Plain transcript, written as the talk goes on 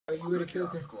You would have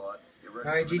killed him.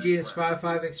 Alright, GG is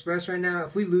 5-5 Express right now.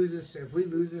 If we lose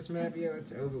this map, yo,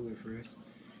 it's over with for us.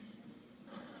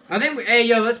 I think hey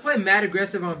yo, let's play mad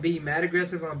aggressive on B. Mad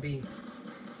aggressive on B.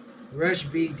 Rush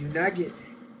B. Do not get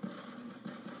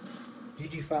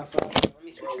GG 5-5. Let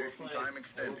me switch here. We're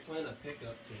playing a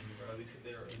pickup team, bro. These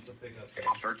it's a pickup team.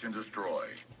 Search and destroy.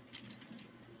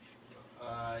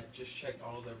 Just checked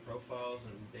all their profiles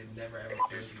and they've never ever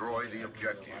destroy the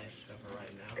objectives.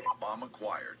 Right now. Bomb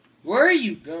acquired. Where are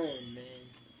you going, man?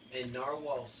 And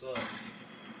Narwhal sucks.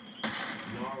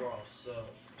 Narwhal sucks.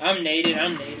 I'm native. Yeah,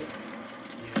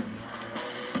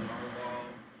 Narwhal.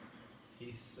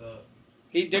 He sucks.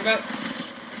 They're about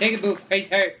take a booth. He's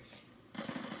hurt.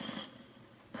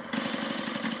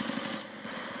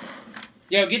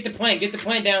 Yo, get the plane. Get the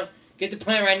plane down. Get the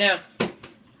plane right now.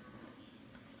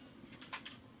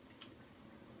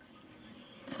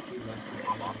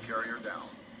 Bomb carrier down.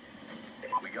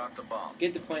 We got the bomb.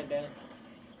 Get the plane down.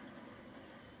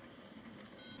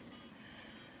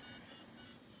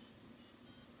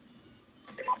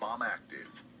 Bomb active.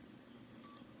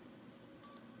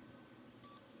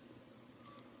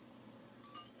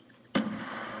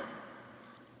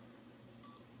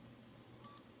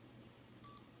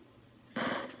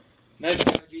 Let's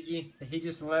go, GG. He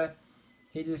just left.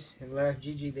 He just left.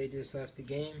 GG, they just left the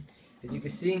game. As you can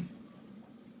see,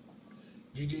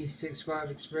 GG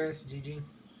 6-5 Express. GG.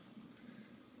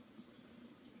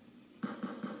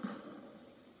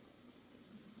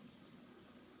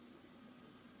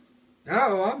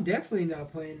 Oh, I'm definitely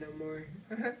not playing no more.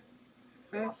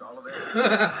 Consolidation.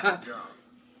 Good job.